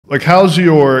like, how's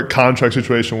your contract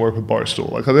situation work with Barstool?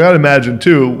 Like, I gotta imagine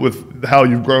too, with how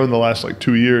you've grown the last like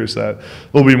 2 years, that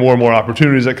there'll be more and more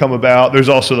opportunities that come about. There's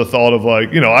also the thought of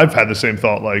like, I've had the same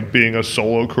thought, like being a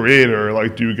solo creator.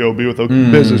 Like, do you go be with a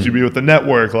business? Do you be with the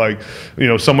network? Like,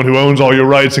 someone who owns all your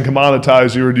rights and can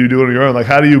monetize you, or do you do it on your own? Like,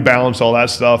 how do you balance all that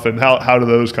stuff, and how do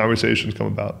those conversations come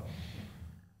about?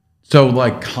 So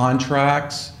like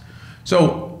contracts.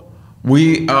 So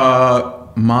we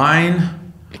mine.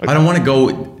 I don't want to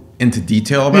go into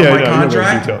detail about my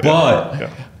contract, but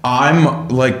I'm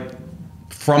like,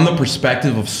 from the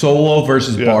perspective of solo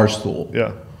versus Barstool.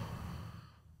 Yeah.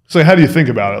 So how do you think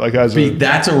about it? Like,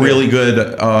 that's a really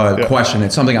good question.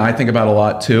 It's something I think about a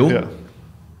lot too. Yeah.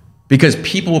 Because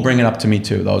people will bring it up to me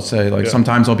too. They'll say like,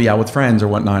 sometimes I'll be out with friends or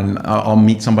whatnot, and I'll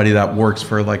meet somebody that works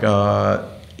for like a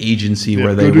agency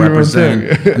where they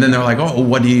represent, and then they're like, oh,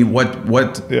 what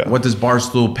does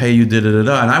Barstool pay you? And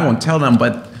I won't tell them,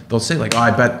 but they'll say like, oh,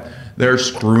 I bet they're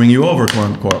screwing you over,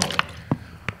 quote unquote.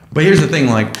 But here's the thing,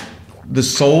 like, the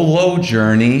solo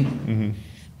journey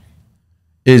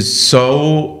is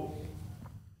so,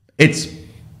 it's,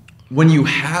 when you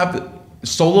have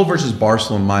solo versus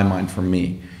Barstool, in my mind, for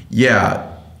me,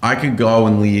 I could go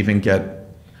and leave and get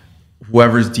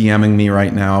whoever's DMing me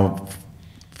right now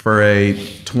for a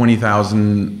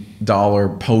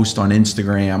 $20,000 post on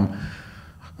Instagram.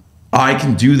 I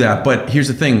can do that, but here's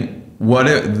the thing.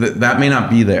 That may not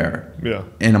be there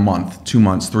in a month, 2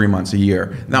 months, 3 months, a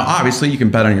year. Now, obviously, you can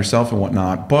bet on yourself and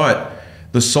whatnot, but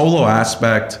the solo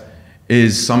aspect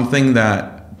is something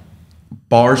that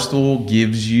Barstool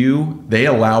gives you. They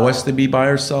allow us to be by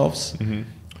ourselves.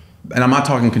 And I'm not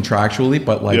talking contractually,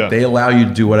 but like they allow you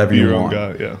to do whatever you want.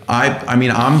 I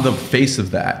mean, I'm the face of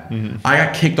that. I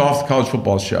got kicked off the college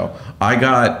football show. I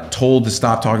got told to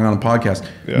stop talking on the podcast.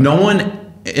 No one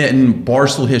in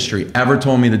Barstool history ever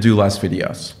told me to do less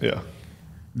videos.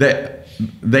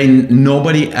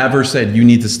 Nobody ever said you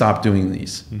need to stop doing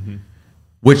these,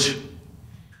 which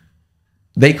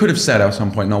they could have said at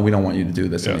some point, no, we don't want you to do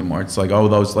this anymore. It's like, oh,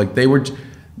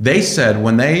 they said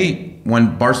when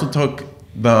Barstool took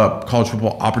the college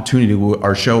football opportunity,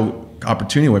 our show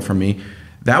opportunity away from me,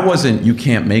 that wasn't, you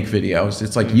can't make videos.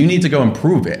 It's like, you need to go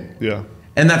improve it.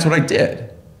 And that's what I did.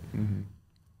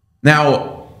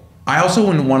 Now, I also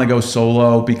wouldn't want to go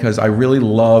solo because I really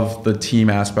love the team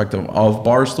aspect of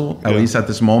Barstool, at least at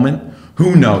this moment.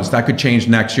 Who knows? That could change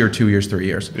next year, 2 years, 3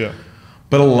 years.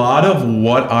 But a lot of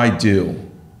what I do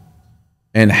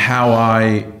and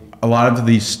a lot of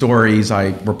these stories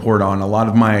I report on, a lot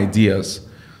of my ideas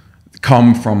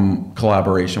come from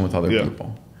collaboration with other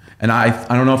people. And I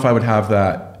don't know if I would have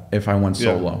that if I went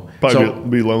solo. Probably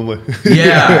be lonely.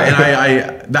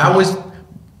 And that was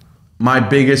my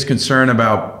biggest concern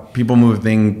about people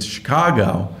moving to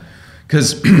Chicago,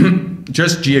 because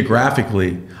just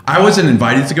geographically, I wasn't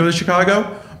invited to go to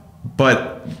Chicago,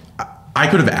 but I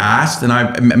could have asked,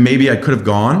 and maybe I could have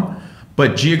gone,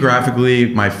 but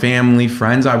geographically, my family,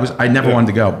 friends, I never wanted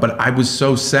to go. But I was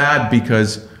so sad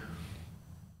because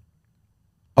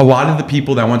a lot of the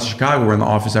people that went to Chicago were in the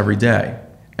office every day.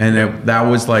 And that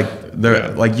was like,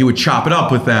 like you would chop it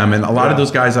up with them. And a lot of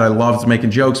those guys that I loved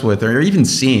making jokes with, or even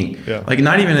seeing, like,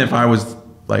 not even if I was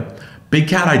like, Big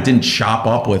Cat I didn't chop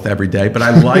up with every day, but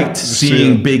I liked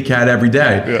seeing Big Cat every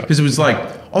day. Because it was like,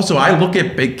 also I look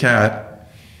at Big Cat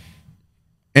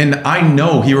and I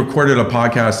know he recorded a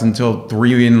podcast until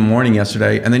 3 in the morning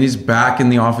yesterday, and then he's back in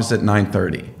the office at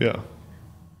 9:30.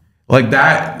 Like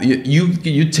that,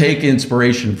 you take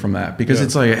inspiration from that, because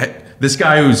it's like, hey, this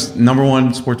guy who's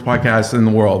 #1 sports podcast in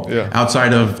the world,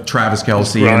 outside of Travis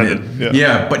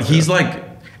Kelce, but he's like,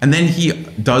 and then he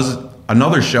does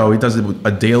another show. He does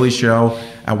a daily show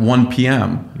at 1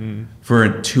 p.m.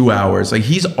 For 2 hours. Like,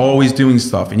 he's always doing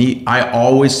stuff, and I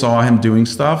always saw him doing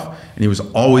stuff, and he was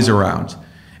always around.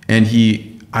 And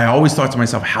I always thought to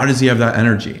myself, how does he have that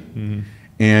energy?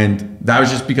 And that was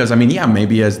just because, I mean,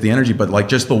 maybe he has the energy, but like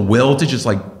just the will to just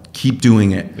like keep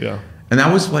doing it. And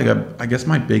that was like I guess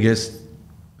my biggest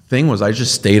thing was I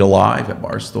just stayed alive at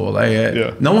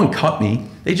Barstool. No one cut me.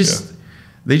 They just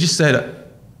said,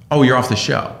 oh, you're off the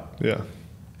show.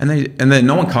 And then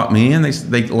no one cut me, and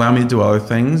they allowed me to do other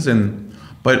things.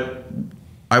 But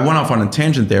I went off on a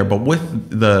tangent there, but with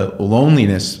the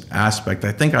loneliness aspect,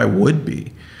 I think I would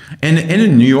be. And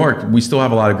in New York, we still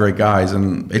have a lot of great guys,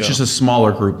 and it's just a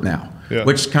smaller group now,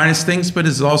 which kind of stinks, but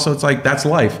it's like, that's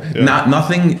life.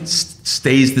 Nothing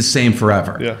stays the same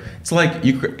forever. It's like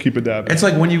you keep adapting. It's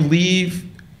like when you leave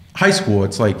high school,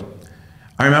 it's like,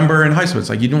 I remember in high school, it's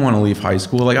like you didn't want to leave high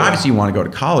school. Like, obviously you want to go to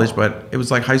college, but it was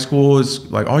like high school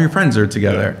is like all your friends are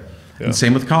together. And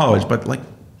same with college, but like,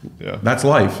 that's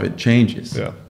life. It changes.